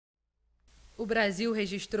O Brasil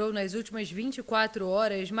registrou nas últimas 24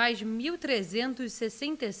 horas mais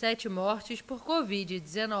 1.367 mortes por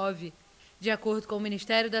Covid-19. De acordo com o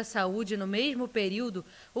Ministério da Saúde, no mesmo período,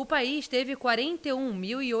 o país teve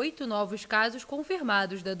 41.008 novos casos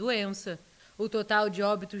confirmados da doença. O total de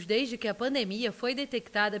óbitos desde que a pandemia foi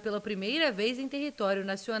detectada pela primeira vez em território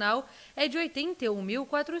nacional é de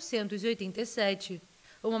 81.487.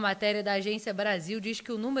 Uma matéria da Agência Brasil diz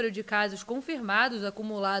que o número de casos confirmados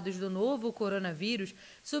acumulados do novo coronavírus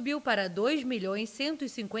subiu para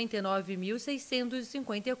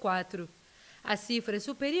 2.159.654. A cifra é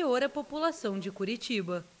superior à população de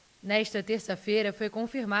Curitiba. Nesta terça-feira, foi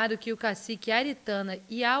confirmado que o cacique Aritana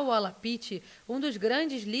Iaualapiti, um dos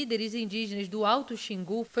grandes líderes indígenas do Alto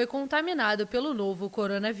Xingu, foi contaminado pelo novo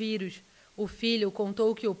coronavírus. O filho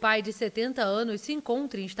contou que o pai de 70 anos se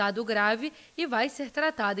encontra em estado grave e vai ser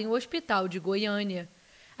tratado em um hospital de Goiânia.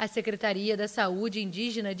 A Secretaria da Saúde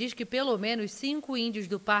indígena diz que pelo menos 5 índios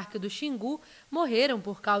do Parque do Xingu morreram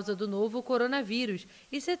por causa do novo coronavírus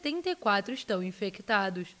e 74 estão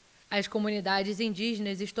infectados. As comunidades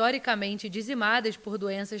indígenas historicamente dizimadas por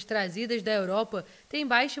doenças trazidas da Europa têm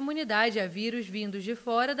baixa imunidade a vírus vindos de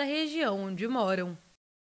fora da região onde moram.